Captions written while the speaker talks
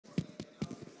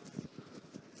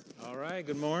All right,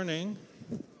 good morning.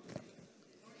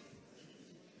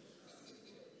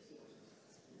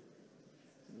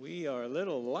 We are a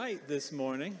little light this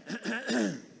morning.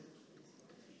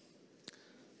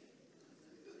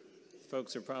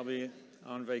 Folks are probably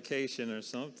on vacation or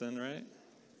something, right?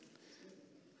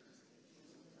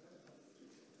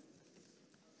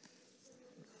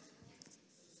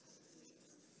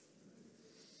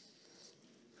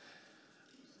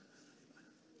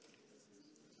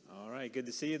 All right, good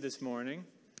to see you this morning.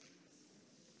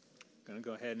 I'm going to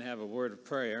go ahead and have a word of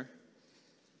prayer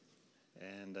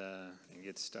and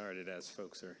get started as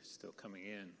folks are still coming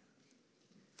in.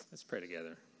 Let's pray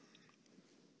together.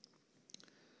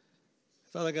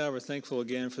 Father God, we're thankful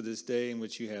again for this day in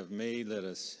which you have made. Let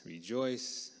us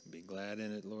rejoice, be glad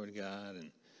in it, Lord God.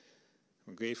 And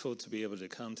we're grateful to be able to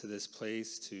come to this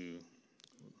place to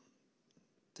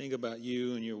think about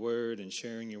you and your word and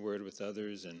sharing your word with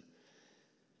others and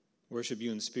worship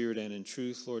you in spirit and in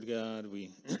truth, Lord God.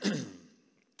 We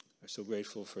are so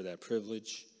grateful for that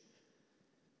privilege.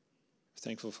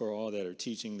 Thankful for all that are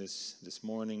teaching this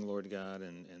morning, Lord God,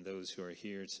 and those who are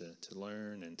here to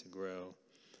learn and to grow.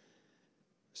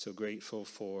 So grateful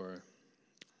for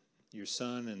your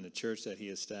Son and the church that he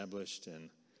established, and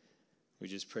we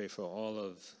just pray for all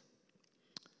of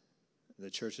the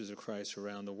churches of Christ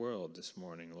around the world this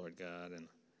morning, Lord God, and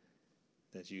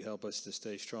that you help us to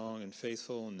stay strong and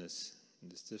faithful in this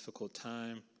difficult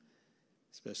time,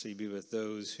 especially be with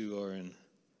those who are in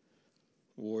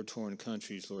war-torn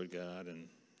countries, Lord God, and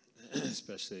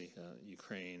especially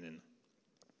Ukraine. And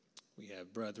we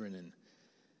have brethren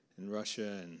in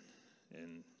Russia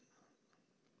and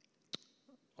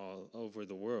all over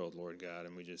the world, Lord God,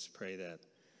 and we just pray that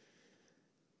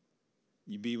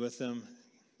you be with them,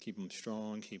 keep them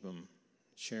strong, keep them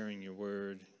sharing your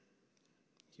word,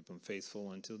 keep them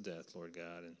faithful until death, Lord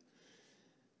God, and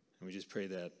we just pray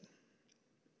that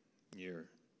your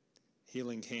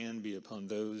healing hand be upon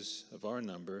those of our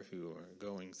number who are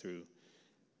going through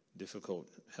difficult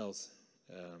health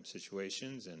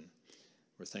situations, and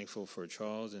we're thankful for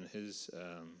Charles and his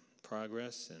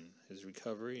progress and his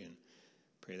recovery, and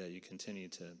pray that you continue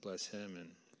to bless him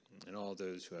and all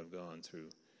those who have gone through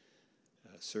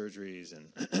surgeries and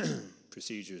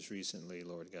procedures recently,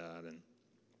 Lord God, and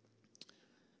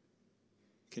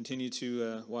continue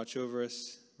to watch over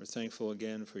us. We're thankful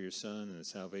again for your Son and the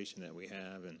salvation that we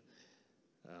have, and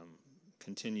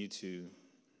continue to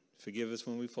forgive us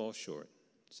when we fall short.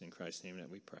 It's in Christ's name that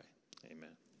we pray.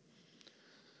 Amen.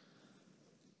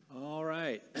 All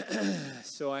right.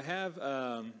 So I have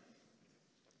a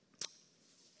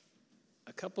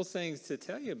couple things to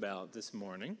tell you about this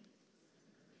morning.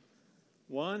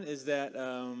 One is that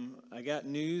I got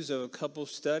news of a couple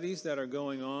studies that are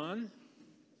going on,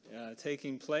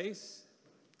 taking place.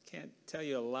 Can't tell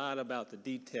you a lot about the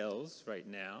details right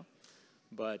now,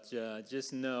 but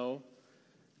just know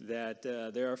that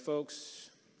there are folks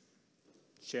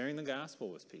sharing the gospel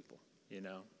with people, you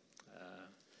know,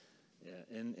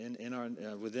 in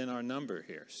our within our number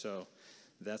here. So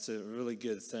that's a really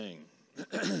good thing.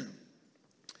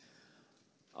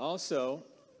 Also,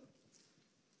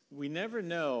 we never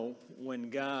know when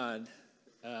God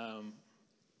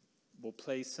will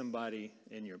place somebody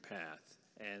in your path.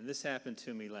 And this happened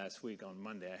to me last week on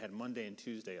Monday. I had Monday and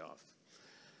Tuesday off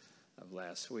of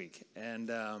last week.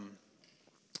 And,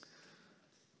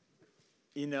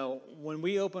 you know, when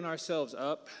we open ourselves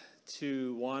up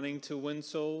to wanting to win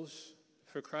souls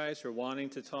for Christ or wanting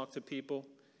to talk to people,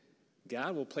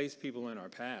 God will place people in our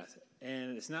path.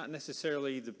 And it's not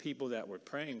necessarily the people that we're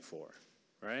praying for,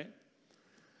 right?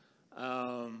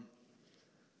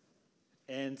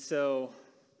 And so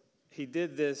he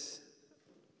did this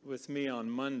with me on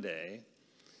Monday.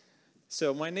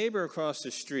 So my neighbor across the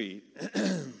street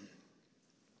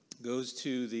goes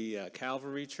to the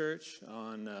Calvary Church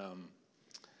on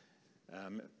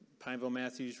Pineville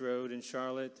Matthews Road in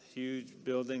Charlotte. Huge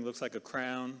building, looks like a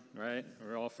crown, right?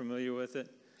 We're all familiar with it.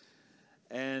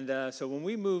 And so when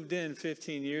we moved in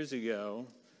 15 years ago,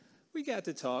 we got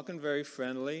to talking, very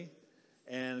friendly,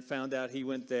 and found out he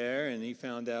went there, and he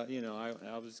found out, you know,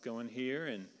 I was going here,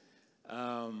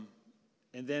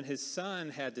 and then his son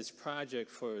had this project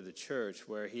for the church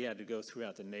where he had to go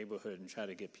throughout the neighborhood and try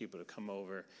to get people to come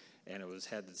over, and it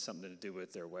had something to do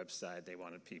with their website. They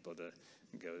wanted people to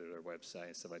go to their website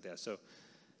and stuff like that. So,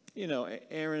 you know,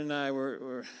 Aaron and I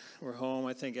were home,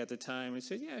 I think, at the time. We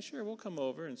said, yeah, sure, we'll come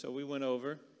over. And so we went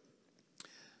over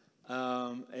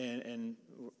and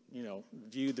you know,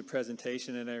 viewed the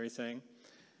presentation and everything.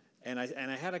 And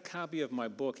I had a copy of my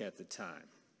book at the time,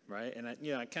 right? And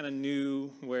I kind of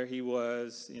knew where he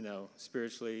was,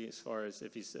 spiritually, as far as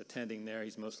if he's attending there,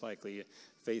 he's most likely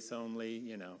faith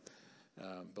only,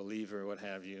 believer, what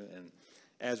have you. And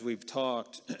as we've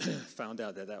talked, found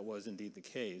out that was indeed the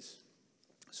case.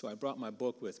 So I brought my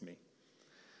book with me.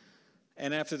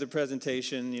 And after the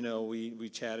presentation, we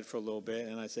chatted for a little bit,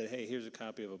 and I said, hey, here's a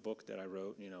copy of a book that I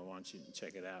wrote, why don't you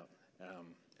check it out?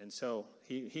 And so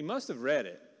he must have read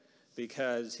it,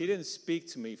 because he didn't speak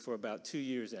to me for about 2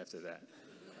 years after that.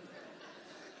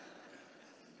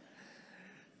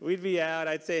 We'd be out,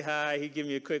 I'd say hi, he'd give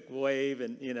me a quick wave,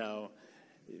 and,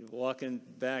 walking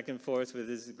back and forth with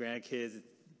his grandkids,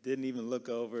 didn't even look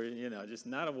over, just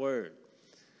not a word.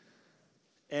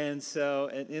 And so,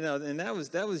 and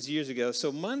that was years ago.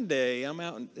 So Monday, I'm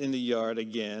out in the yard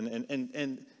again,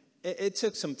 and it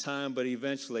took some time, but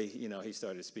eventually, he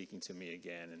started speaking to me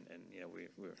again, and we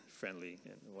were friendly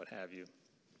and what have you.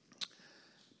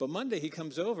 But Monday, he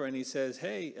comes over and he says,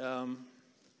 hey,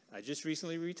 I just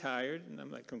recently retired. And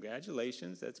I'm like,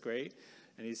 congratulations, that's great.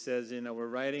 And he says, we're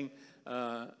writing,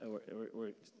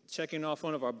 we're checking off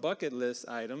one of our bucket list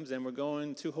items, and we're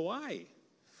going to Hawaii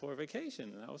for a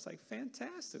vacation. And I was like,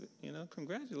 fantastic,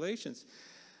 congratulations.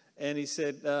 And he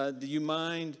said, do you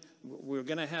mind, we're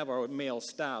going to have our mail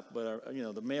stop, but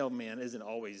the mailman isn't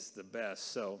always the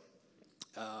best, so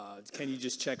can you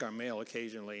just check our mail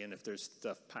occasionally, and if there's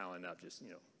stuff piling up, just,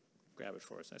 grab it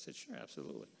for us. And I said, sure,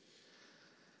 absolutely.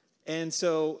 And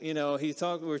so, we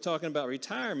were talking about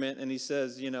retirement, and he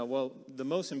says, well, the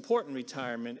most important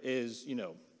retirement is,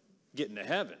 getting to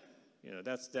heaven.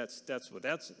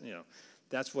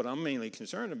 That's what I'm mainly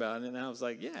concerned about. And I was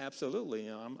like, yeah, absolutely.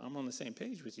 I'm on the same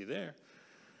page with you there.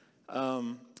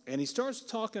 And he starts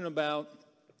talking about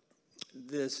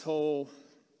this whole,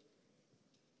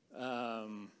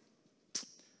 the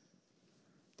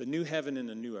new heaven and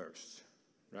the new earth,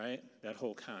 right? That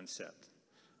whole concept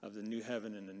of the new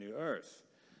heaven and the new earth.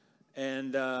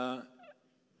 And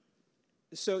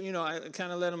so, I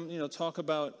kind of let him, talk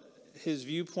about his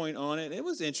viewpoint on it. It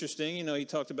was interesting. He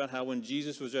talked about how when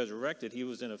Jesus was resurrected, he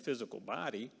was in a physical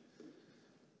body.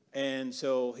 And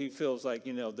so he feels like,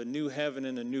 the new heaven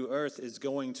and the new earth is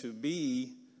going to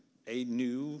be a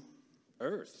new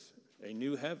earth, a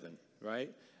new heaven,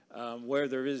 right? Where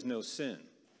there is no sin.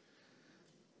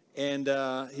 And,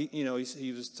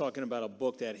 he was talking about a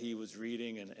book that he was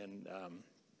reading. And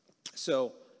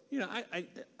so,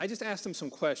 I just asked him some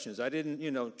questions. I didn't,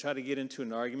 try to get into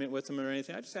an argument with him or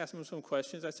anything. I just asked him some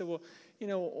questions. I said, well,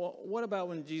 what about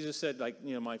when Jesus said, like,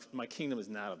 my kingdom is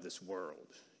not of this world,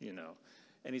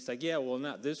 And he's like, yeah, well,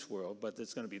 not this world, but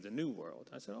it's going to be the new world.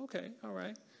 I said, okay, all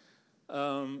right.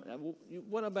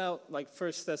 What about, like,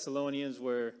 1 Thessalonians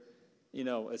where,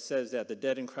 it says that the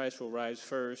dead in Christ will rise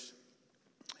first,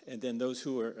 and then those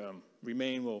who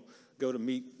remain will go to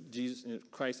meet Jesus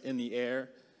Christ in the air,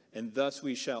 and thus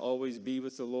we shall always be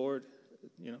with the Lord,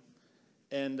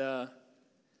 And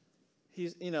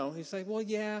he's like, well,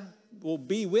 yeah, we'll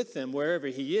be with him wherever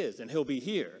he is, and he'll be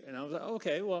here. And I was like,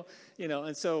 okay, well,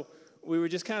 and so we were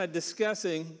just kind of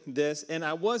discussing this, and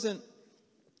I wasn't,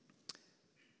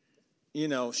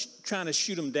 trying to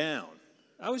shoot him down.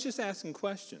 I was just asking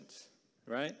questions,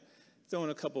 right? Throwing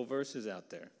a couple verses out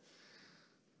there.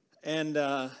 And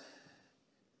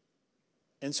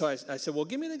so I said, well,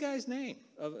 give me the guy's name.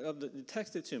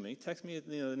 Text it to me. Text me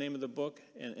the name of the book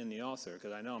and the author,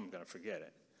 because I know I'm going to forget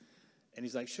it. And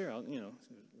he's like, sure, I'll,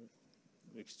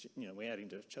 we had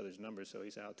each other's numbers, so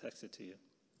he said, I'll text it to you,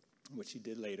 which he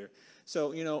did later.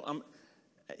 So,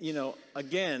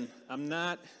 again, I'm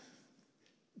not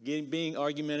being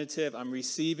argumentative. I'm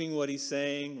receiving what he's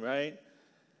saying, right?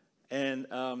 And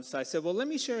so I said, well, let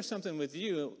me share something with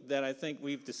you that I think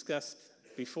we've discussed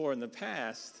before in the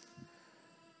past.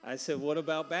 I said, what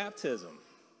about baptism?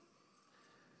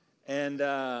 And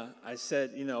I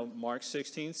said, Mark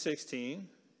 16:16,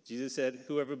 Jesus said,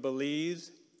 whoever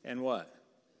believes and what?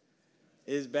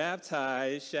 Is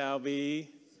baptized shall be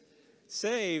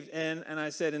saved. And I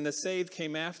said, and the saved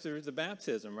came after the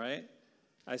baptism, right?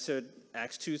 I said,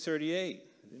 Acts 2:38,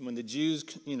 when the Jews,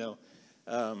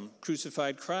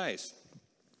 crucified Christ,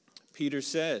 Peter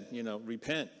said,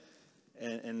 repent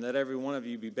and let every one of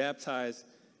you be baptized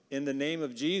in the name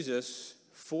of Jesus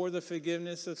for the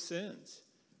forgiveness of sins,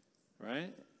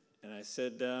 right? And I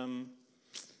said, and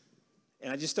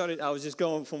I was just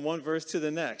going from one verse to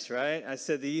the next, right? I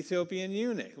said, the Ethiopian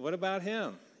eunuch, what about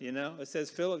him? It says,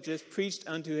 Philip just preached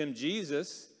unto him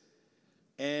Jesus,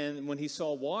 and when he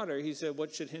saw water, he said,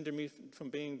 what should hinder me from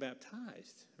being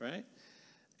baptized, right?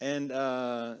 And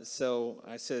so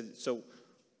I said, so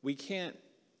we can't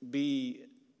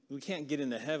get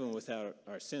into heaven without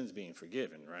our sins being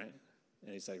forgiven, right?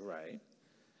 And he's like, right.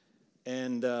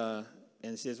 And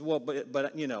he says, well,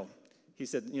 but you know, he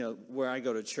said, you know, where I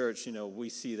go to church, you know, we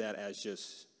see that as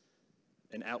just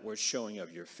an outward showing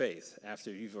of your faith.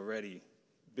 After you've already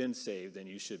been saved, then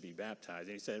you should be baptized.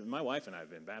 And he said, my wife and I have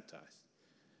been baptized.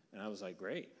 And I was like,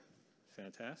 great,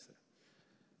 fantastic.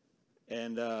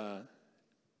 And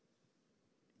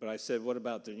but I said, what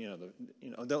about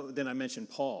then I mentioned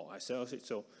Paul. I said, okay,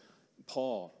 so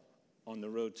Paul on the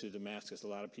road to Damascus, a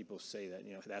lot of people say that,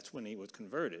 you know, that's when he was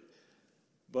converted.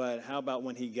 But how about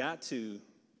when he got to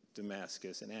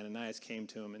Damascus and Ananias came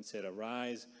to him and said,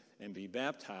 arise and be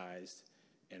baptized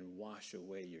and wash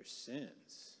away your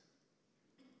sins,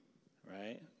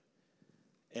 right?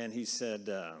 And he said,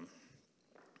 trying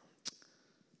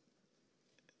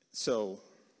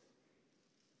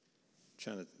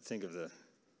to think of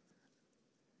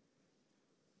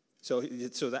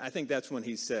I think that's when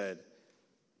he said,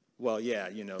 well, yeah,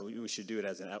 you know, we should do it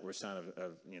as an outward sign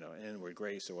of you know, inward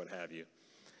grace or what have you.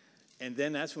 And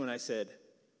then that's when I said,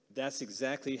 that's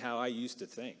exactly how I used to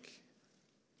think.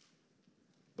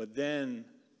 But then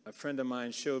a friend of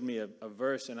mine showed me a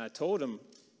verse, and I told him,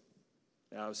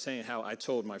 I was saying how I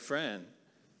told my friend,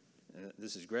 and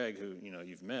this is Greg, who, you know,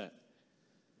 you've met,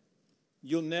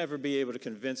 you'll never be able to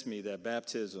convince me that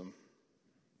baptism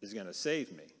is going to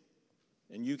save me.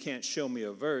 And you can't show me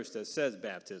a verse that says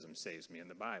baptism saves me in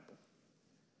the Bible.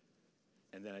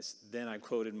 And then I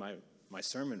quoted my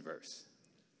sermon verse,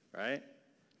 right?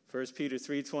 1 Peter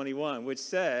 3:21, which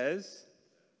says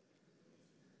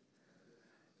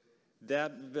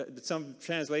that some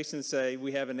translations say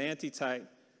we have an antitype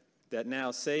that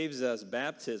now saves us,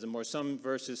 baptism, or some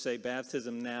verses say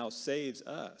baptism now saves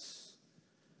us,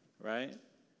 right?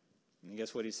 And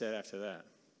guess what he said after that?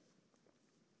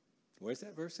 Where's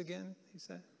that verse again, he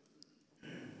said?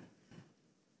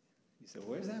 He said,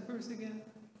 where's that verse again?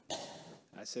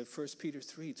 I said, 1 Peter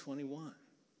 3:21.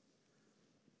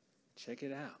 Check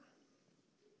it out.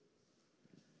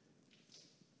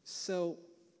 So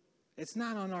it's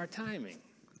not on our timing,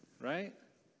 right?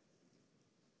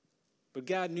 But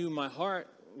God knew my heart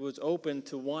was open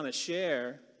to want to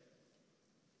share,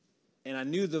 and I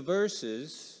knew the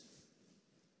verses,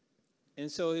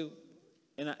 and so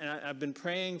I've been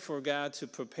praying for God to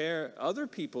prepare other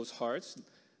people's hearts,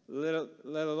 let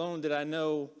alone did I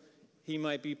know he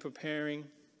might be preparing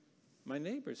my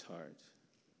neighbor's heart.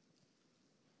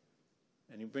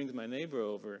 And he brings my neighbor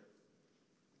over,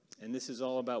 and this is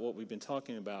all about what we've been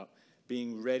talking about,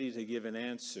 being ready to give an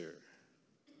answer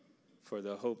for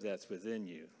the hope that's within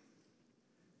you,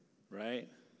 right?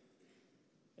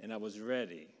 And I was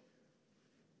ready,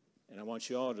 and I want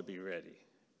you all to be ready.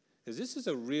 Because this is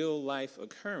a real life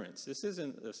occurrence. This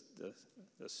isn't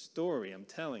the story I'm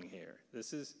telling here.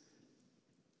 This is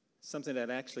something that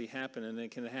actually happened, and it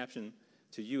can happen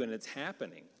to you, and it's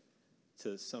happening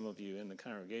to some of you in the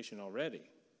congregation already.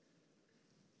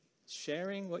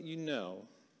 Sharing what you know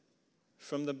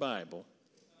from the Bible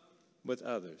with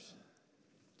others.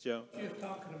 Joe? What you're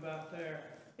talking about there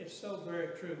is so very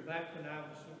true. Back when I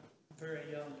was a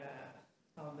very young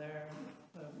guy on there,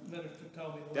 the minister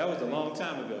told me... That was a long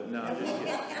time ago. No, I'm just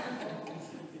kidding.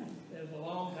 It was a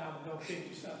long time ago,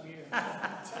 50-something years.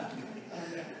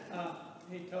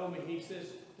 He told me, he says,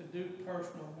 to do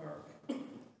personal work.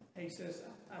 He says,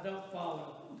 I don't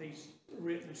follow these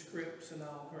written scripts and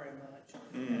all very much.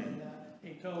 And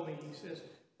he told me, he says,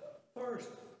 first,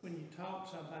 when you talk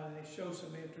to somebody and they show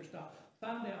some interest,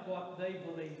 find out what they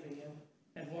believe in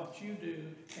and what you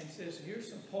do, and says, here's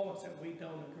some points that we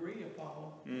don't agree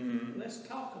upon. Let's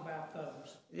talk about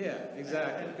those. Yeah,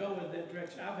 exactly. And go in that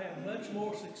direction. I've had much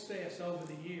more success over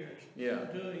the years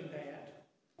doing that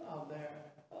there,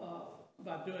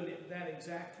 by doing it that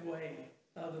exact way,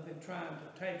 other than trying to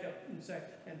take up and say,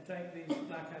 and take these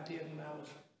like I did when I was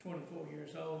 24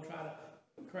 years old, try to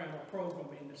cram a program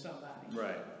into somebody.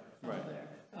 Right. There.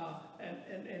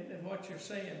 And what you're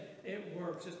saying, it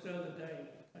works. Just the other day,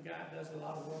 a guy does a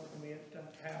lot of work for me at the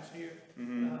house here.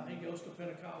 He goes to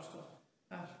Pentecostal.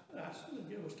 I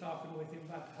was talking with him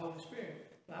about the Holy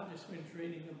Spirit. I just finished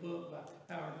reading a book by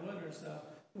Howard Winter's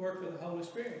Work with the Holy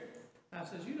Spirit. I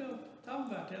says, you know,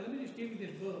 talking about that, let me just give you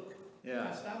this book. Yeah.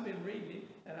 I said, I've been reading it,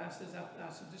 and I said,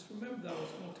 just remember those.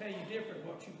 It's going to tell you different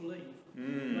what you believe.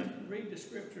 Read the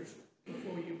scriptures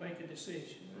before you make a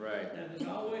decision. Right. And there's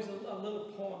always a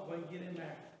little point where you get in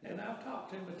there. And I've talked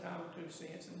to him a time or two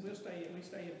since, and we stay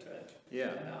in touch.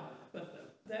 Yeah.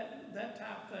 But that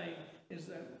type thing is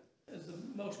the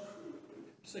most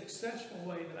successful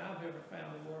way that I've ever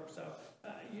found to work. So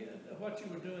what you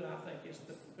were doing, I think, is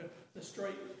the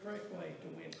correct way to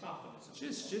win confidence.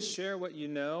 Just share what you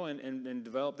know and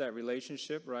develop that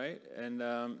relationship, right? And,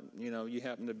 you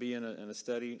happen to be in a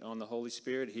study on the Holy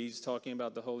Spirit. He's talking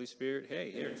about the Holy Spirit. Hey,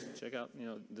 here, check out,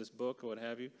 this book or what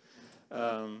have you.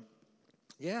 But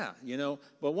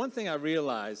one thing I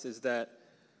realized is that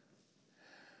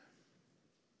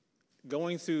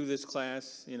going through this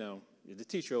class, the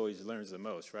teacher always learns the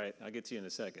most, right? I'll get to you in a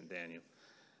second, Daniel.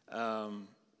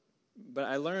 But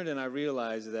I learned and I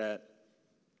realized that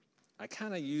I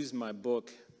kind of use my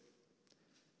book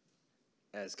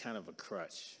as kind of a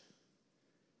crutch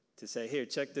to say, here,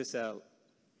 check this out.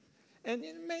 And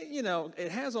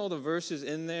it has all the verses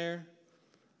in there,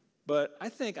 but I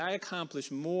think I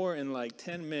accomplished more in like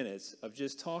 10 minutes of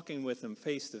just talking with him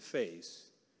face to face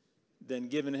than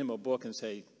giving him a book and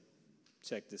say,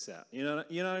 check this out. You know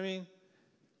what I mean?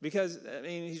 Because,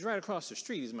 he's right across the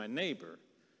street. He's my neighbor.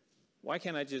 Why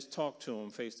can't I just talk to him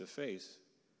face to face?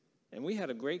 And we had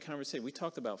a great conversation. We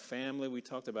talked about family. We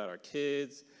talked about our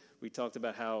kids. We talked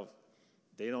about how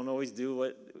they don't always do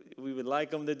what we would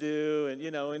like them to do. And,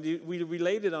 we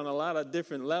related on a lot of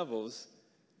different levels.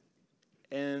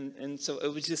 And so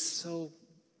it was just so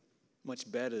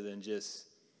much better than just,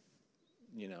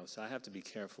 so I have to be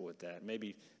careful with that.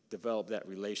 Maybe develop that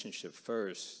relationship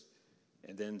first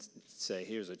and then say,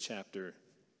 here's a chapter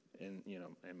in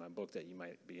my book that you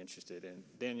might be interested in.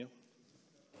 Daniel?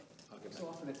 So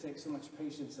often it takes so much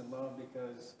patience and love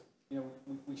because,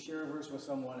 we share a verse with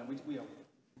someone and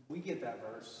we get that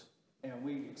verse and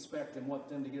we expect and want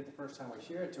them to get it the first time we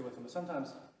share it with them. But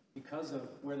sometimes because of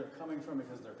where they're coming from,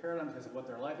 because of their paradigm, because of what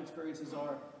their life experiences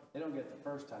are, they don't get it the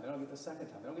first time. They don't get the second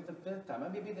time. They don't get the fifth time.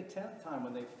 Maybe the 10th time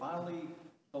when they finally,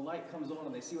 the light comes on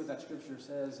and they see what that scripture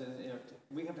says. And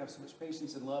we have to have so much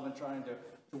patience and love in trying to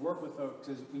work with folks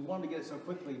because we want them to get it so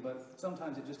quickly, but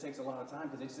sometimes it just takes a lot of time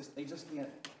because they just can't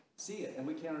see it, and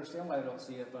we can't understand why they don't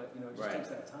see it, but it just takes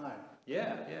that time.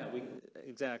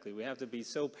 Exactly. We have to be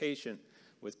so patient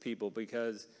with people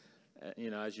because,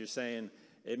 as you're saying,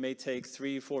 it may take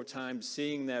 3-4 times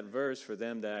seeing that verse for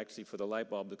them to actually, for the light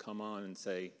bulb to come on and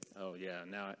say, oh yeah,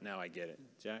 now I get it.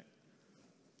 Jack?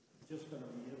 Just going to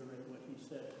reiterate what he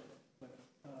said, but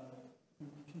we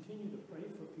continue to pray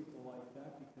for people like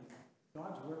that because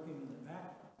God's working in the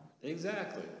background.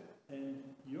 Exactly. And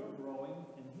you're growing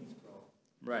and he's growing.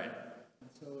 Right. And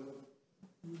so,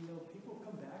 people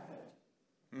come back at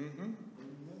you. Mm-hmm. They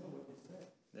remember what you said.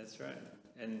 That's right.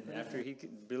 And after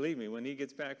believe me, when he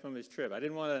gets back from his trip, I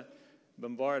didn't want to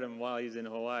bombard him while he's in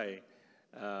Hawaii,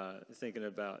 thinking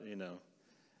about,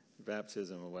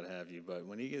 baptism or what have you. But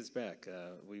when he gets back,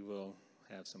 we will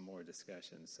have some more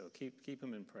discussions. So keep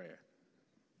him in prayer.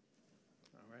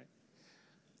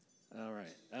 All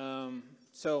right.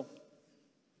 So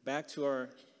back to our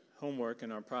homework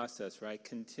and our process, right?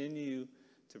 Continue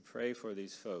to pray for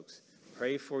these folks.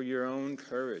 Pray for your own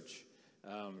courage.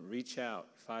 Reach out,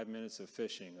 5 minutes of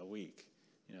fishing a week,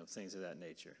 things of that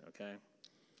nature, okay?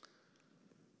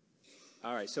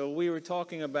 All right, so we were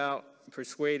talking about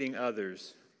persuading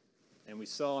others, and we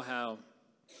saw how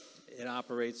it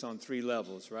operates on 3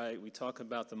 levels, right? We talk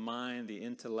about the mind, the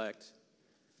intellect.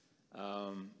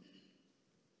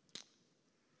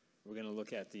 We're going to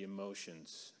look at the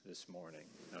emotions this morning,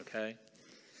 okay?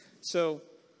 So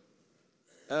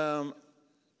I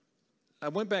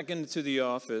went back into the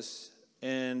office,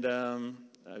 and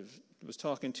I was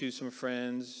talking to some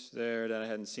friends there that I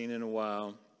hadn't seen in a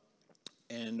while,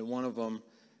 and one of them,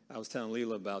 I was telling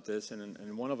Leela about this,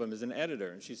 and one of them is an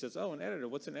editor, and she says, oh, an editor,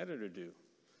 what's an editor do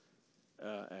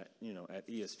at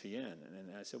ESPN?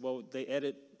 And I said, well, they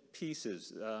edit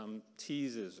pieces,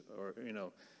 teases, or,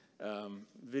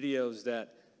 videos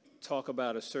that talk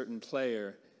about a certain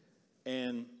player,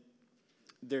 and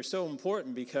they're so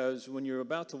important because when you're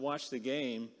about to watch the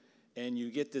game and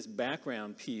you get this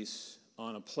background piece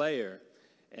on a player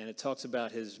and it talks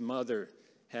about his mother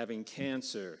having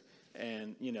cancer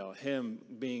and, him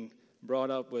being brought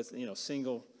up with,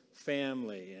 single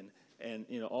family and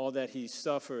all that he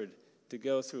suffered to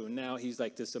go through. And now he's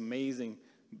like this amazing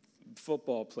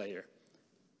football player.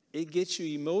 It gets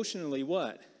you emotionally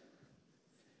what?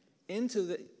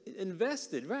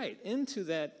 Invested into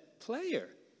that player.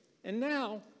 And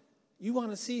now you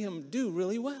want to see him do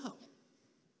really well.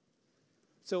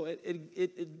 So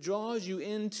it draws you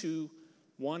into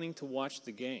wanting to watch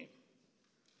the game,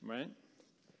 right?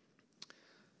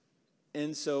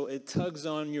 And so it tugs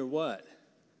on your what?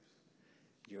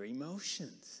 Your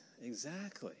emotions,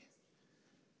 exactly.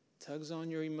 Tugs on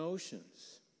your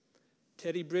emotions.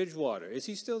 Teddy Bridgewater, is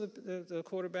he still the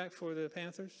quarterback for the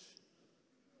Panthers?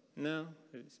 No?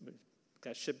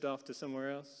 Got shipped off to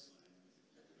somewhere else?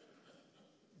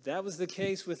 that was the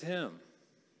case with him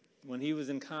when he was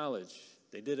in college.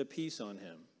 They did a piece on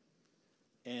him.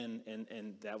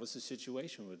 And that was the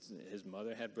situation. His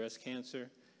mother had breast cancer,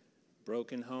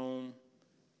 broken home,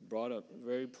 brought up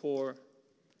very poor.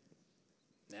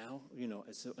 Now,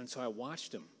 and so I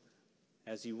watched him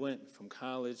as he went from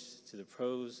college to the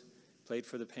pros, played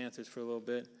for the Panthers for a little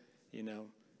bit,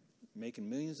 making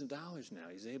millions of dollars now.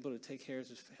 He's able to take care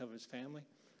of his family.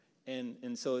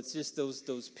 And so it's just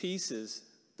those pieces,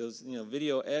 those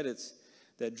video edits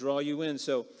that draw you in.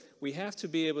 So we have to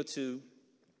be able to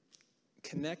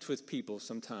connect with people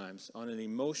sometimes on an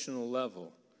emotional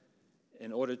level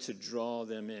in order to draw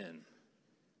them in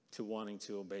to wanting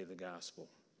to obey the gospel.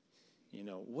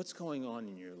 What's going on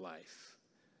in your life?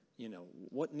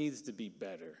 What needs to be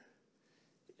better?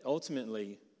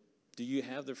 Ultimately, do you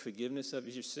have the forgiveness of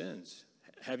your sins?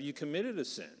 Have you committed a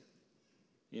sin?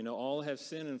 All have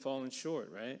sinned and fallen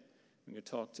short, right? We can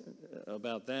talk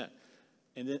about that.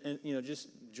 And then, just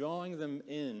drawing them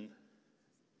in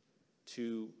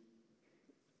to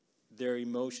their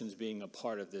emotions being a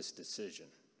part of this decision,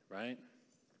 right?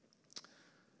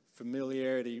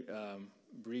 Familiarity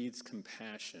breeds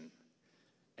compassion,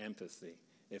 empathy.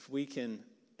 If we can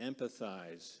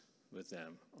empathize with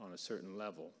them on a certain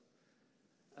level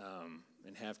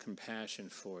and have compassion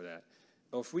for that,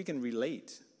 or if we can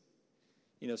relate.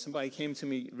 Somebody came to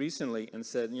me recently and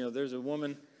said, there's a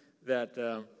woman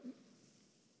that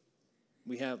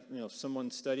we have,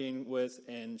 someone studying with,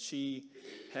 and she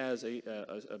has a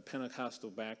Pentecostal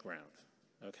background,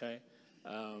 okay?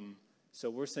 So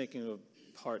we're thinking of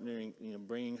partnering,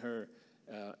 bringing her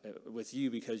with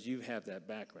you because you have that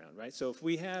background, right? So if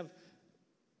we have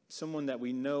someone that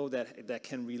we know that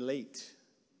can relate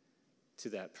to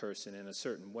that person in a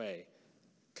certain way,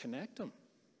 connect them,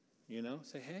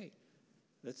 say, hey,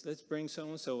 let's bring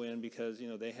so-and-so in because,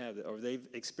 they have, or they've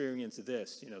experienced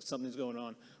this, something's going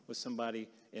on with somebody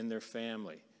in their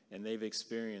family and they've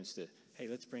experienced it. Hey,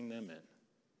 let's bring them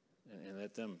in and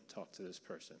let them talk to this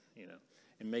person,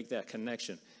 and make that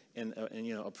connection and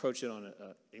approach it on an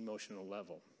emotional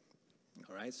level.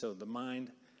 All right, so the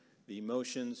mind, the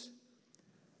emotions,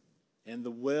 and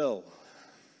the will,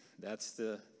 that's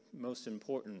the most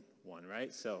important one,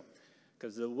 right? So,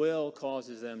 because the will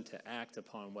causes them to act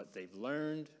upon what they've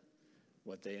learned,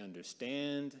 what they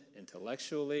understand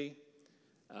intellectually,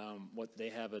 what they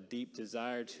have a deep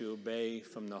desire to obey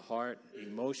from the heart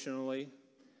emotionally,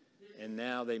 and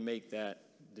now they make that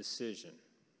decision,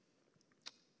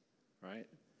 right?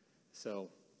 So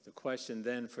the question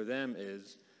then for them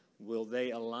is, will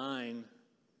they align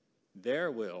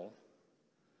their will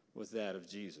with that of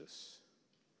Jesus?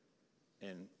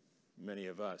 And many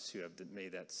of us who have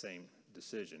made that same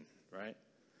decision, right?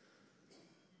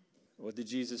 What did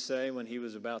Jesus say when he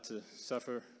was about to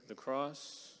suffer the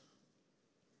cross?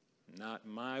 Not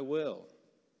my will.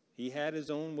 He had his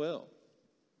own will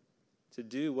to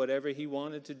do whatever he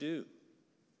wanted to do.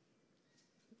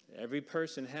 Every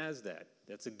person has that.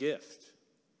 That's a gift.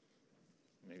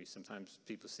 Maybe sometimes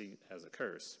people see it as a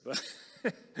curse, but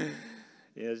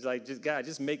it's like,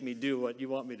 just make me do what you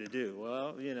want me to do.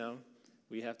 Well,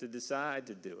 we have to decide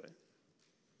to do it.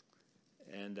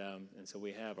 And so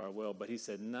we have our will. But he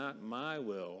said, not my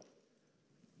will,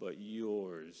 but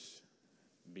yours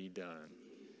be done.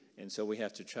 And so we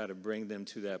have to try to bring them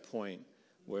to that point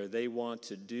where they want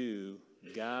to do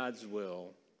God's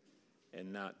will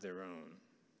and not their own.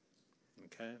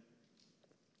 Okay?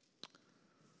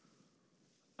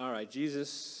 All right,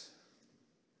 Jesus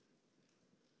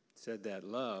said that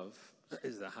love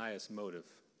is the highest motive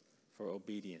for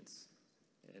obedience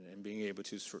and being able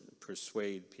to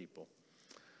persuade people.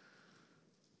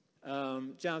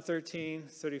 John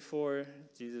 13:34,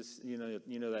 Jesus, you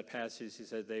know that passage, he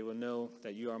said, they will know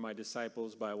that you are my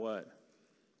disciples by what?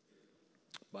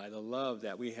 By the love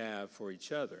that we have for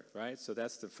each other, right? So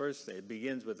that's the first thing. It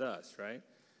begins with us, right?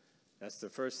 That's the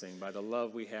first thing. By the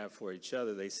love we have for each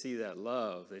other, they see that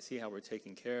love. They see how we're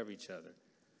taking care of each other.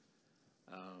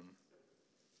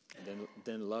 And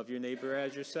then love your neighbor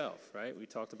as yourself, right? We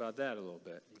talked about that a little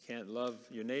bit. You can't love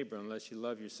your neighbor unless you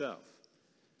love yourself.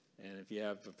 And if you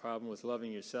have a problem with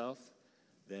loving yourself,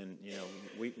 then,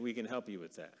 we can help you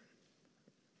with that.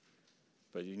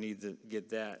 But you need to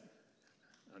get that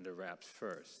under wraps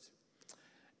first.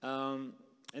 And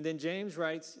then James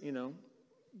writes,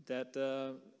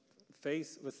 that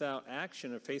faith without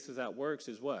action or faith without works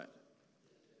is what?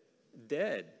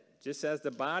 Dead. Just as the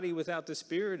body without the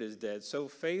spirit is dead, so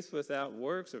faith without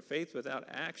works or faith without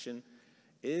action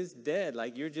is dead.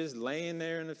 Like you're just laying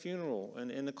there in the funeral and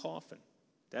in the coffin.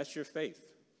 That's your faith.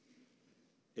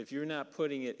 If you're not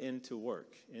putting it into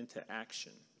work, into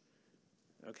action,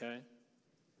 okay?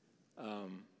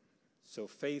 So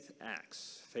faith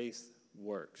acts, faith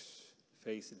works,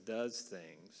 faith does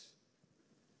things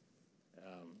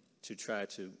to try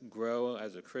to grow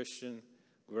as a Christian,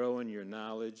 grow in your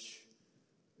knowledge,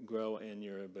 grow in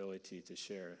your ability to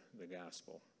share the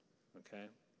gospel, okay?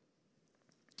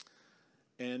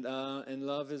 And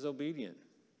love is obedient.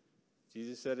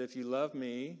 Jesus said, if you love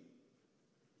me,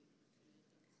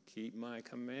 keep my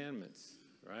commandments,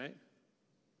 right?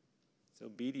 It's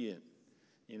obedient.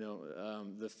 You know,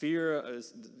 the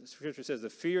Scripture says, the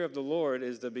fear of the Lord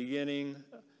is the beginning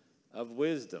of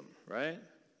wisdom, right?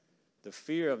 The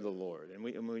fear of the Lord. And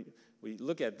we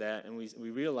look at that and we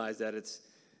realize that it's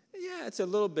a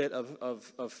little bit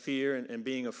of fear and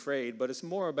being afraid, but it's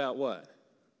more about what?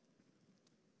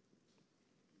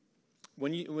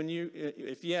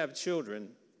 If you have children,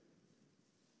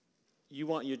 you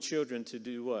want your children to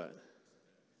do what?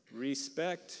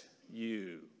 Respect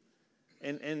you.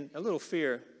 And a little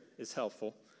fear is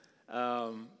helpful.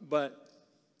 But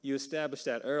you establish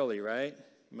that early, right?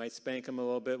 You might spank them a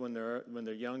little bit when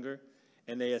they're younger.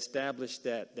 And they establish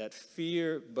that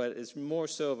fear, but it's more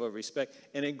so of a respect.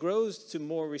 And it grows to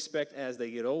more respect as they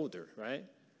get older, right?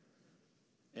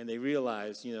 And they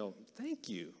realize, thank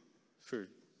you for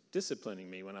disciplining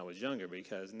me when I was younger,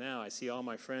 because now I see all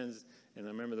my friends, and I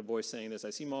remember the boy saying this, I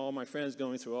see all my friends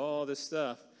going through all this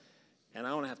stuff, and I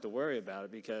don't have to worry about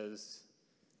it because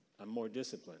I'm more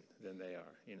disciplined than they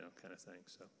are, kind of thing.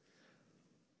 So,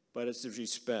 but it's the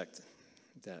respect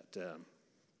that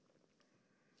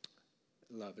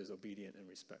love is obedient and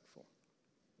respectful,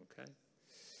 okay?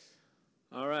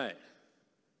 All right.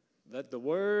 Let the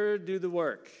word do the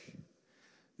work.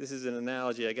 This is an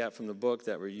analogy I got from the book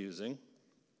that we're using.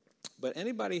 But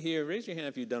anybody here, raise your hand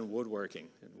if you've done woodworking,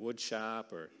 wood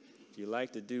shop, or if you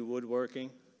like to do woodworking.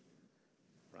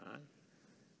 Ron?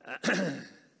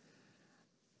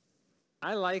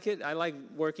 I like it. I like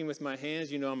working with my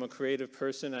hands. I'm a creative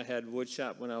person. I had wood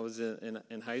shop when I was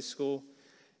in high school.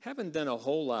 Haven't done a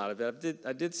whole lot of it.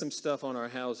 I did some stuff on our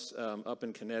house up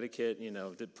in Connecticut,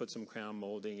 did put some crown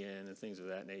molding in and things of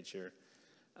that nature.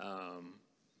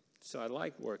 So I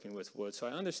like working with wood. So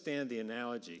I understand the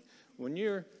analogy. When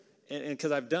you're, and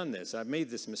because I've done this, I've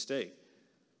made this mistake.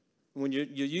 When you're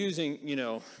using,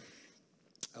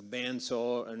 a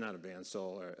bandsaw, or not a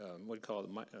bandsaw, or what do you call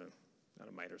it? Not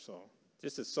a miter saw.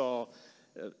 Just a saw,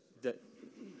 that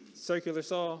circular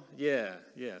saw? Yeah,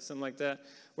 something like that.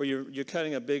 Where you're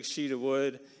cutting a big sheet of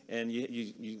wood and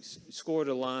you scored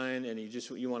a line and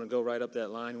you want to go right up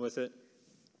that line with it.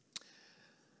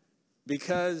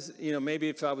 Because, maybe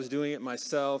if I was doing it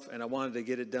myself and I wanted to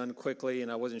get it done quickly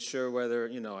and I wasn't sure whether,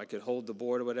 I could hold the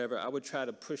board or whatever, I would try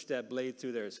to push that blade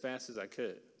through there as fast as I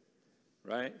could,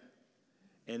 right?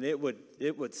 And it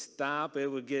would stop, it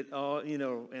would get all,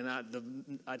 and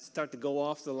I'd start to go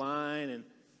off the line. And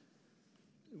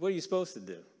what are you supposed to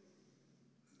do?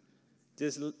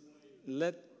 Just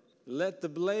let the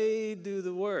blade do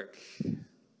the work.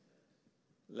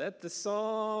 Let the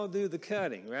saw do the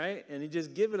cutting, right? And you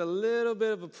just give it a little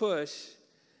bit of a push,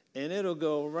 and it'll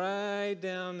go right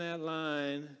down that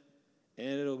line,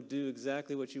 and it'll do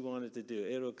exactly what you want it to do.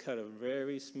 It'll cut a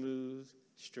very smooth,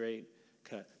 straight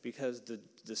cut, because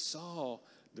the saw,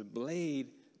 the blade,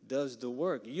 does the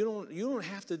work. You don't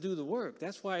have to do the work.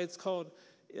 That's why it's called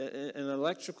an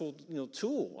electrical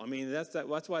tool. I mean,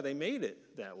 that's why they made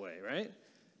it that way, right?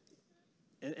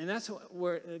 And that's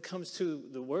where it comes to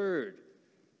the word.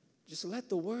 Just let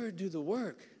the word do the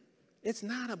work. It's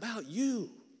not about you.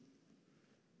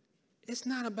 It's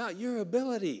not about your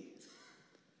ability,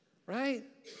 right?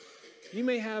 You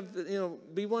may have,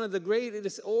 be one of the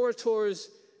greatest orators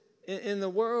in the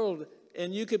world,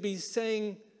 and you could be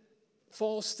saying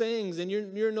false things, and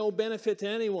you're no benefit to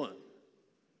anyone.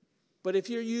 But if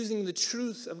you're using the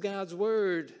truth of God's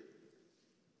word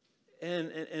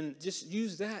and just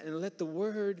use that and let the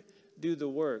word do the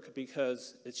work,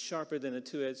 because it's sharper than a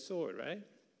two-edged sword, right?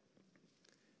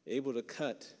 Able to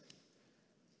cut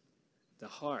the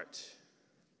heart.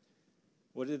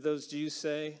 What did those Jews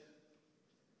say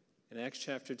in Acts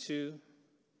chapter 2?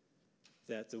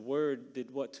 That the word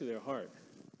did what to their heart?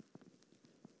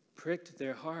 Pricked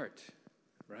their heart,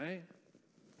 right?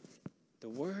 The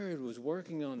word was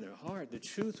working on their heart. The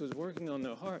truth was working on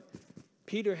their heart.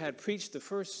 Peter had preached the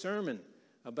first sermon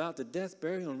about the death,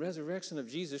 burial, and resurrection of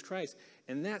Jesus Christ.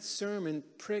 And that sermon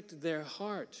pricked their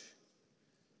heart.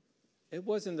 It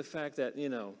wasn't the fact that,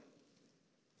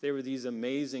 they were these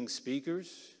amazing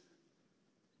speakers.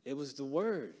 It was the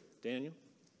word, Daniel.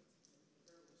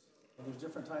 There's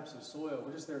different types of soil.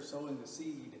 We're just there sowing the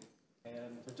seed.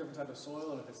 And there's different types of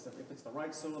soil. And if it's the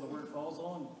right soil the word falls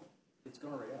on, it's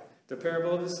going to react. The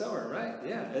parable of the sower, right?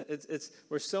 Yeah,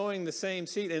 we're sowing the same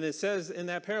seed, and it says in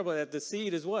that parable that the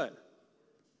seed is what?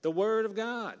 The word of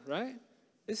God, right?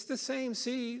 It's the same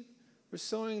seed. We're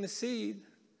sowing the seed,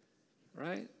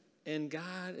 right? And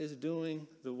God is doing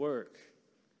the work.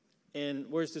 And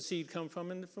where's the seed come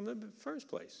from from the first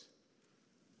place?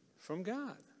 From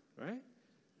God, right?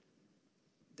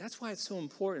 That's why it's so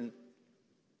important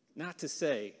not to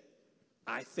say,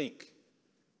 I think,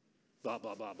 blah,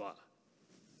 blah, blah, blah.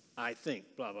 I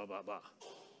think, blah, blah, blah, blah.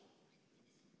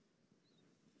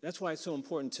 That's why it's so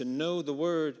important to know the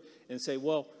word and say,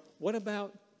 well, what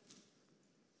about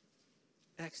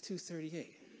Acts 2:38?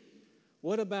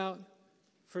 What about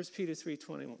 1 Peter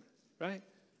 3:21, right?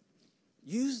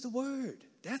 Use the word.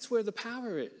 That's where the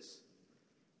power is.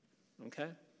 Okay?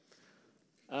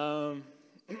 All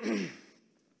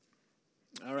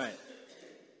right.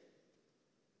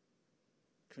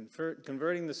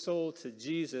 Converting the soul to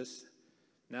Jesus,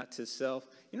 not to self.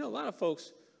 You know, a lot of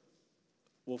folks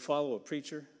will follow a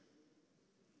preacher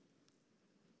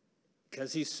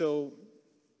because he's so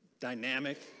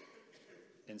dynamic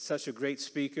and such a great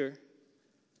speaker.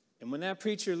 And when that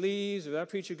preacher leaves or that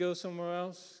preacher goes somewhere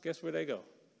else, guess where they go?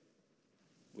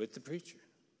 With the preacher.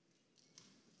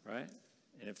 Right?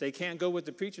 And if they can't go with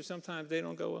the preacher, sometimes they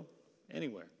don't go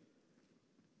anywhere.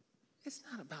 It's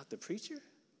not about the preacher.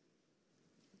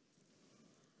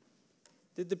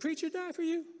 Did the preacher die for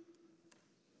you?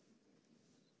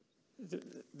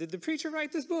 Did the preacher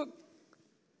write this book?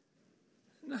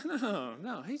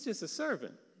 No. He's just a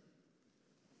servant.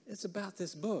 It's about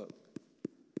this book.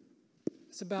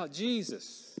 It's about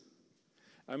Jesus.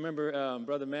 I remember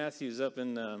Brother Matthews up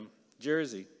in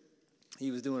Jersey.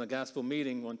 He was doing a gospel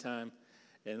meeting one time,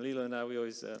 and Leela and I, we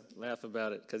always laugh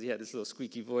about it because he had this little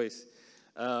squeaky voice.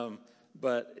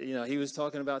 But, you know, he was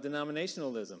talking about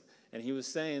denominationalism, and he was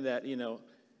saying that, you know,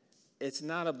 it's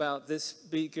not about this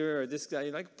speaker or this guy.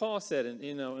 Like Paul said,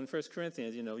 in 1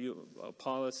 Corinthians, you know, you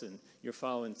Apollos and you're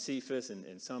following Cephas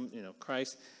and some, you know,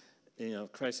 Christ. You know,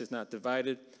 Christ is not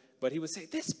divided. But he would say,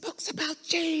 this book's about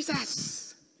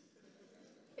Jesus.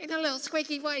 In a little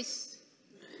squeaky voice.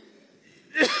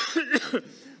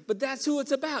 But that's who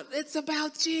it's about. It's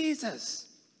about Jesus.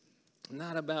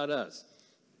 Not about us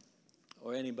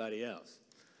or anybody else.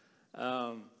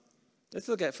 Let's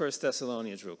look at 1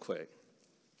 Thessalonians real quick.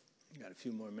 Got a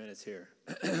few more minutes here.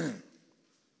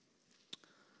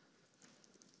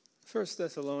 1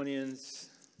 Thessalonians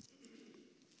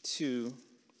 2.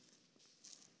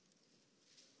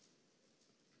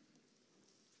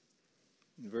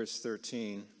 Verse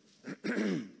 13.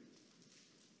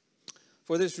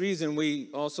 For this reason, we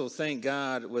also thank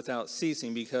God without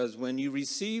ceasing, because when you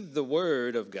received the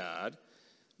word of God,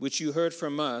 which you heard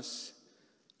from us,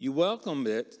 you welcomed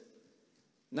it,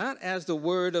 not as the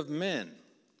word of men,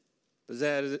 but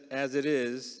as it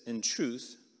is, in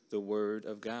truth, the word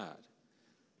of God,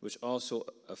 which also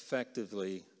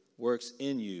effectively works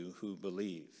in you who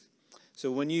believe.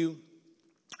 So when you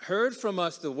heard from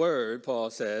us the word, Paul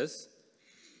says,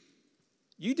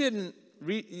 you didn't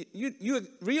you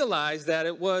realized that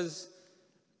it was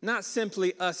not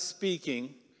simply us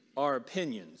speaking our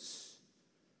opinions,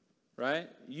 right?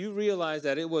 You realized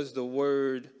that it was the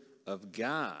word of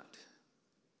God,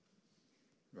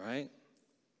 right?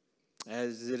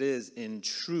 As it is in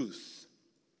truth,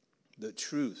 the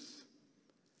truth.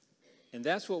 And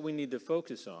that's what we need to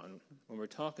focus on when we're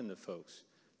talking to folks.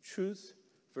 Truth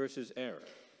versus error.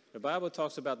 The Bible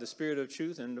talks about the spirit of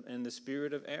truth and the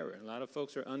spirit of error. A lot of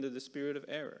folks are under the spirit of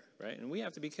error, right? And we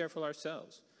have to be careful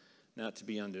ourselves not to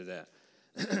be under that.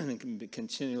 And be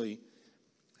continually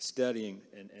studying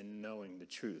and knowing the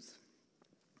truth.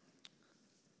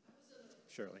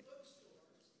 Shirley.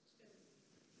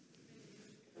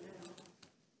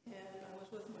 And I was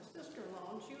with my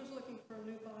sister-in-law, and she was looking for a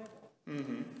new Bible.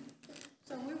 Mm-hmm.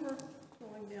 So we were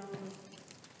going down the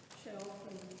shelf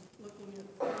and looking at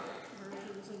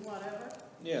versions and whatever.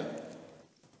 Yeah.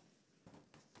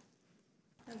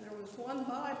 And there was one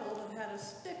Bible that had a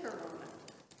sticker on it,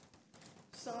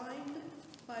 signed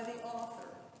by the author.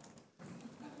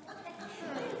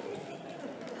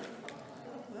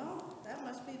 Well, that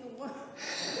must be the one.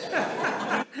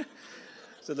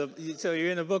 So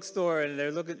you're in a bookstore and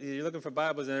you're looking for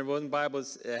Bibles, and there wasn't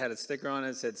Bibles that had a sticker on it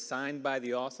that said signed by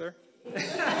the author.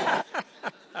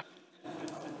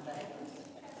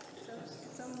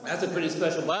 That's a pretty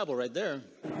special Bible right there.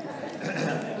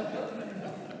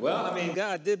 Well, I mean,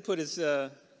 God did put his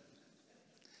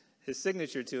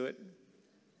signature to it,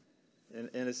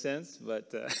 in a sense,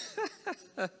 but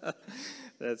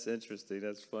that's interesting.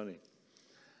 That's funny.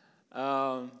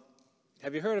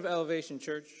 Have you heard of Elevation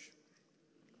Church?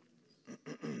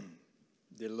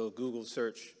 did a little Google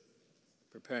search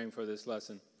preparing for this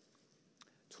lesson.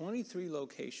 23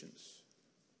 locations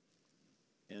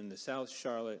in the South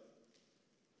Charlotte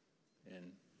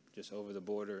and just over the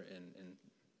border in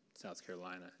South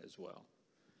Carolina as well.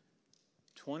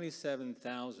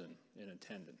 27,000 in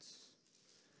attendance,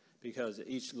 because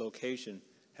each location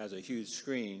has a huge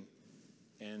screen,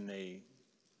 and they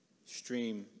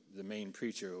stream the main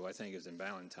preacher, who I think is in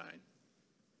Ballantyne,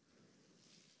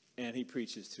 and he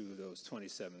preaches to those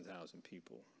 27,000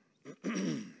 people.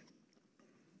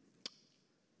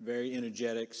 Very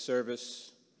energetic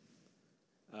service.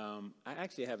 I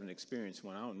actually haven't experienced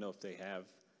one. I don't know if they have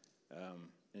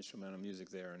instrumental music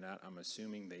there or not. I'm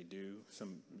assuming they do.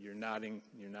 You're nodding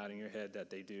your head that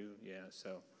they do. Yeah.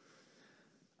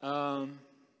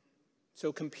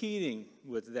 So competing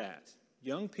with that,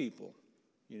 young people,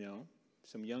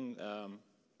 some young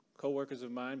co-workers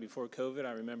of mine before COVID,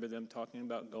 I remember them talking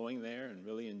about going there and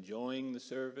really enjoying the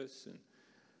service. And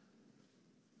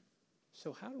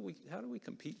so how do we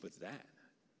compete with that?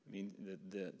 I mean,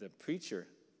 the preacher,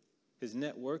 his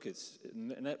net worth is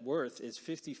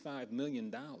 $55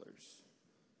 million.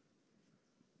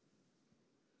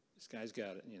 This guy's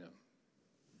got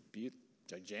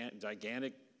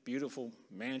gigantic, beautiful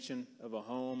mansion of a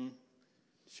home.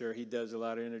 Sure, he does a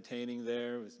lot of entertaining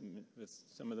there with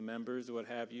some of the members or what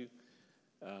have you.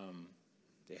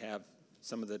 They have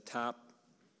some of the top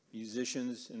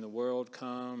musicians in the world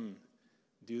come,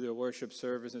 do their worship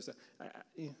service and stuff.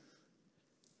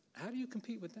 How do you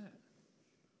compete with that?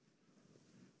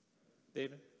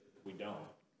 David? We don't.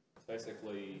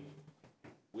 Basically,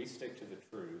 we stick to the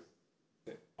truth.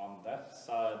 On that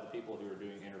side, the people who are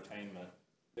doing entertainment,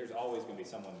 there's always going to be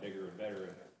someone bigger and better,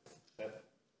 and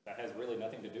that has really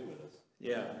nothing to do with us.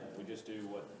 Yeah. We just do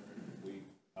what we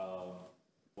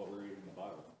read in the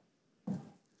Bible.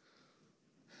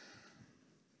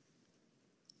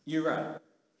 You're right.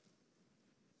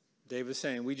 Dave was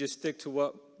saying we just stick to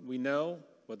what we know,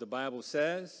 what the Bible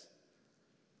says.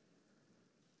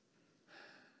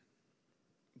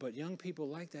 But young people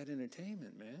like that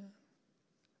entertainment, man.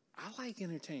 I like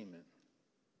entertainment.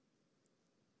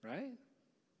 Right?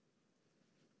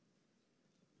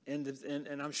 And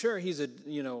I'm sure he's a,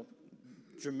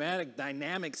 dramatic,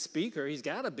 dynamic speaker. He's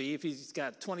got to be if he's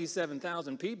got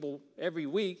 27,000 people every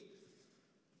week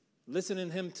listening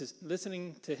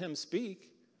to him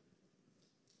speak.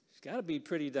 He's got to be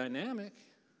pretty dynamic.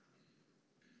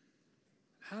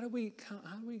 How do we,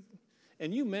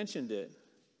 and you mentioned it,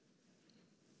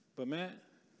 but Matt?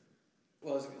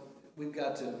 Well, we've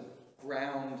got to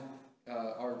ground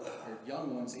our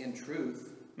young ones in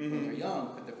truth. When they're young,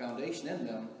 put the foundation in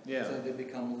them so that they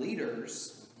become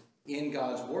leaders in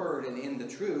God's word and in the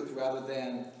truth rather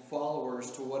than followers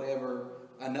to whatever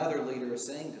another leader is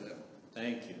saying to them.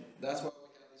 Thank you. That's why we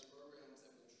have these programs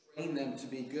that will train them to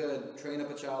be good, train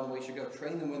up a child in the way they should go,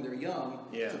 train them when they're young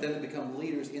so then they become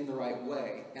leaders in the right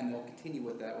way, and they'll continue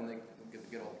with that when they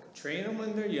get older. Train them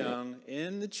when they're young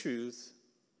in the truth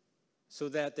so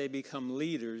that they become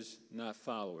leaders, not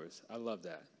followers. I love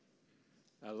that.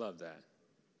 I love that.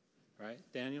 Right,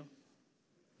 Daniel?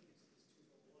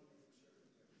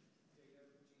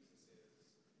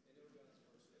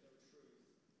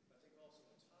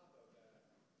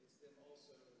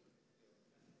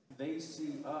 They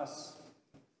see us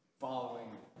following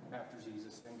after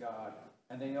Jesus and God,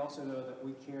 and they also know that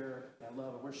we care and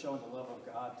love, and we're showing the love of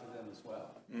God to them as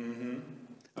well. Mm-hmm.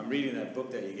 I'm reading that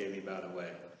book that you gave me, by the way.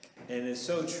 And it's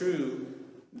so true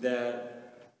that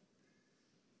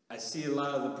I see a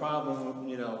lot of the problem,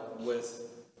 with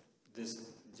this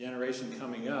generation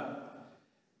coming up.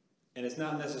 And it's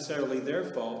not necessarily their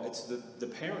fault. It's the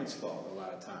parents' fault a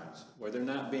lot of times, where they're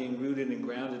not being rooted and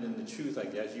grounded in the truth,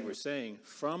 like as you were saying,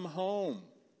 from home.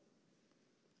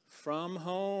 From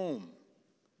home.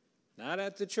 Not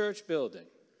at the church building.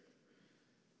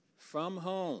 From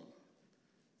home.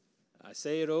 I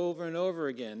say it over and over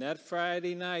again. That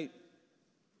Friday night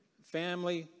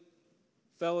family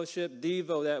fellowship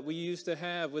devo that we used to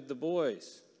have with the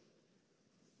boys.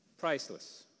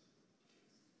 Priceless.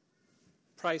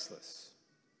 Priceless.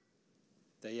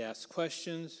 They asked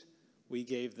questions. We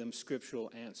gave them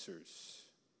scriptural answers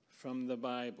from the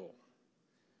Bible.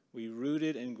 We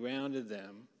rooted and grounded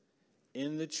them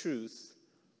in the truth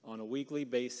on a weekly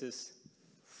basis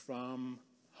from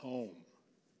home.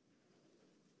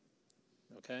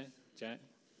 Okay, Jack?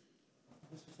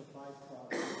 This is a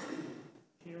byproduct.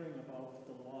 Caring about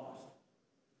the lost.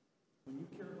 When you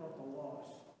care about the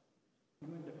lost, you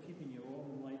end up keeping your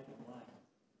own life in line.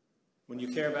 When you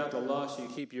care about the lost, you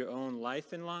keep your own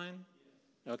life in line?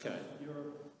 Okay.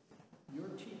 You're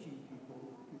teaching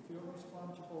people. You feel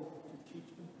responsible to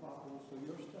teach them properly, so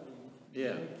you're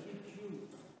Yeah. And it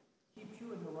keeps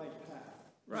you in the right path.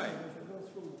 Right. So as you go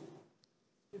through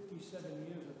 57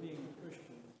 years of being a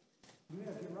Christian, you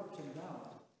have your ups and downs.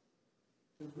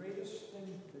 The greatest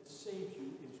thing that saves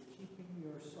you is keeping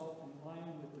yourself in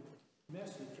line with the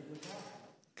message of the gospel.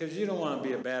 Because you don't want to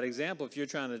be a bad example if you're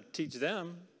trying to teach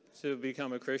them to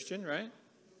become a Christian, right?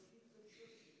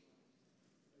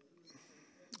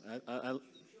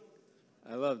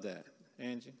 I love that.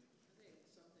 Angie?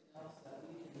 Something else that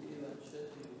we can do and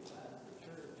should do as the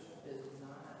church is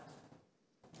not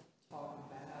talk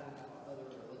bad about other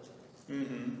religions.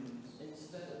 Mm-hmm.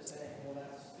 Instead of saying, well,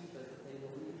 that's stupid that they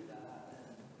believe that,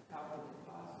 and how could they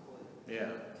possibly?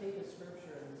 Yeah. Take a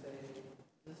scripture and say,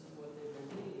 this is what they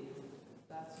believe,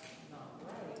 that's not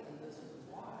right, and this is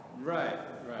why.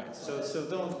 Right. So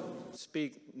don't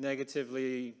speak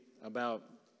negatively about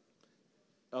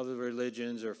other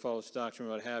religions or false doctrine,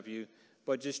 what have you,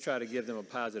 but just try to give them a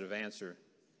positive answer,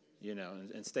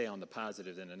 and stay on the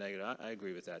positive than the negative. I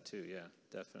agree with that too, yeah,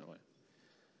 definitely.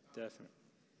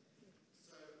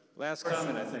 Last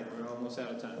comment, I think. We're almost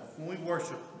out of time. When we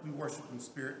worship in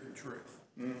spirit and truth.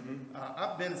 Mm-hmm.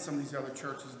 I've been to some of these other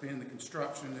churches, been in the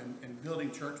construction and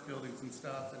building church buildings and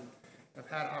stuff, and I've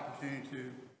had an opportunity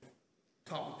to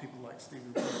talk with people like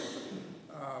Stephen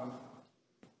Furtick.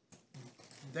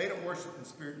 They don't worship in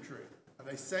spirit and truth.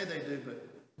 They say they do, but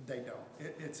they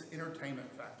don't. It's an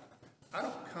entertainment factor. I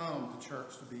don't come to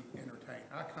church to be entertained.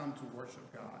 I come to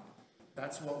worship God.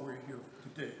 That's what we're here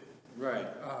to do. Right.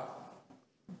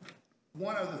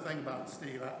 One other thing about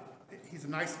Steve, he's a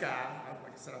nice guy.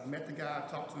 Like I said, I've met the guy, I've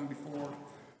talked to him before,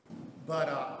 but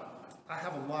I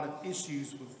have a lot of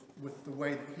issues with the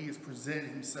way that he has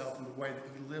presented himself and the way that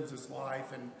he lives his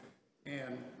life,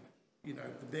 and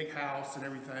the big house and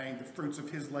everything. The fruits of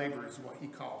his labor is what he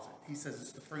calls it. He says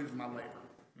it's the fruit of my labor.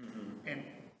 Mm-hmm. And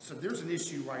so there's an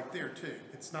issue right there too.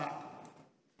 It's not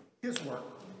his work,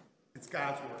 it's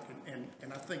God's work,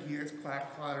 and I think he gets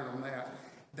clouded on that.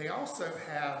 They also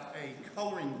have a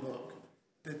coloring book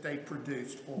that they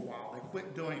produced for a while. They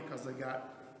quit doing it because they got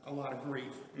a lot of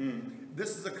grief.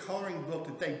 This is a coloring book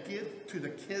that they give to the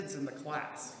kids in the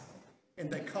class, and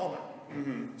they color.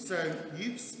 Mm-hmm. So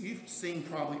you've seen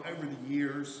probably over the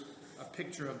years a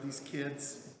picture of these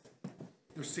kids.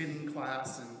 They're sitting in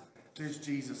class, and there's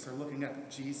Jesus. They're looking at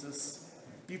Jesus.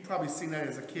 You've probably seen that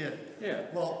as a kid. Yeah.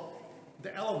 Well,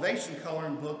 the Elevation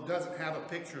coloring book doesn't have a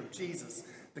picture of Jesus.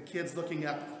 The kids looking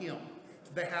up to him.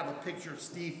 They have a picture of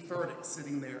Steve Furtick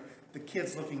sitting there. The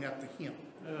kids looking up to him.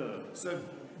 So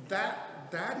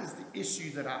that is the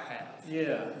issue that I have.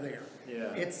 Yeah. There.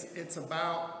 Yeah. It's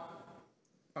about.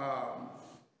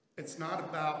 It's not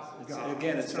about God.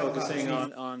 Again, it's focusing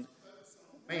on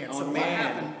man. On So man. what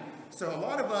happened? So a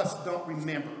lot of us don't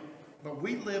remember, but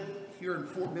we live here in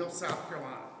Fort Mill, South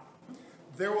Carolina.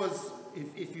 There was,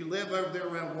 if you live over there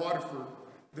around Waterford,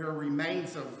 there are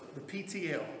remains of the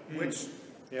PTL, which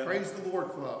Praise the Lord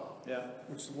Club,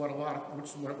 which is what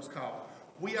it was called.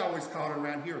 We always called it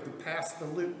around here the Pass the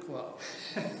Loot Club,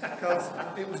 because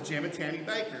it was Jim and Tammy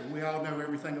Baker. We all know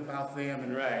everything about them.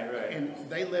 And, Right. And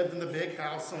they lived in the big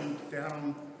house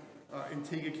down in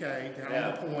Antigua, down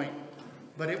on the point.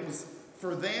 But it was,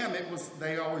 for them,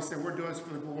 they always said, we're doing this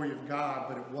for the glory of God,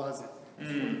 but it wasn't. It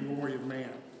was for the glory of man.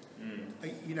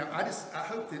 I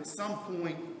hope that at some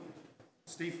point,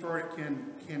 Steve Furtick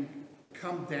can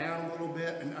come down a little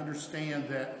bit and understand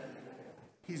that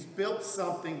he's built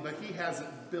something, but he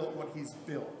hasn't built what he's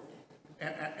built.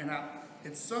 And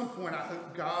at some point, I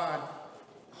hope God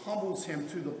humbles him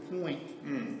to the point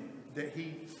that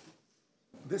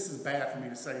this is bad for me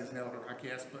to say as an elder, I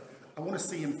guess, but I want to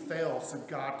see him fail so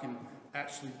God can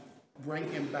actually bring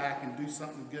him back and do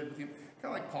something good with him.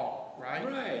 Kind of like Paul, right?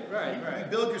 Right. You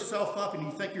build yourself up and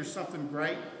you think you're something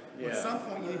great. At some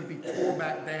point, you need to be pulled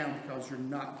back down because you're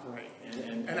not great.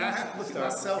 And I have to look at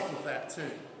myself with that too.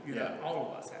 All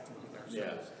of us have to look at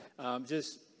ourselves.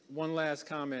 Just one last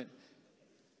comment,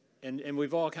 and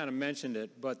we've all kind of mentioned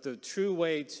it, but the true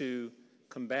way to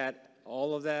combat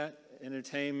all of that,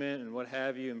 entertainment and what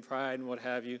have you, and pride and what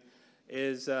have you,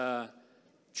 is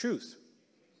truth.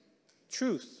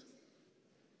 Truth.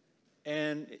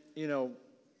 And,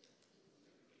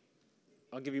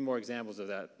 I'll give you more examples of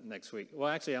that next week. Well,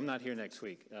 actually, I'm not here next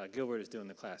week. Gilbert is doing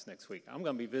the class next week. I'm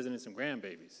going to be visiting some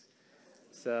grandbabies.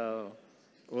 So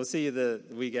we'll see you the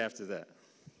week after that.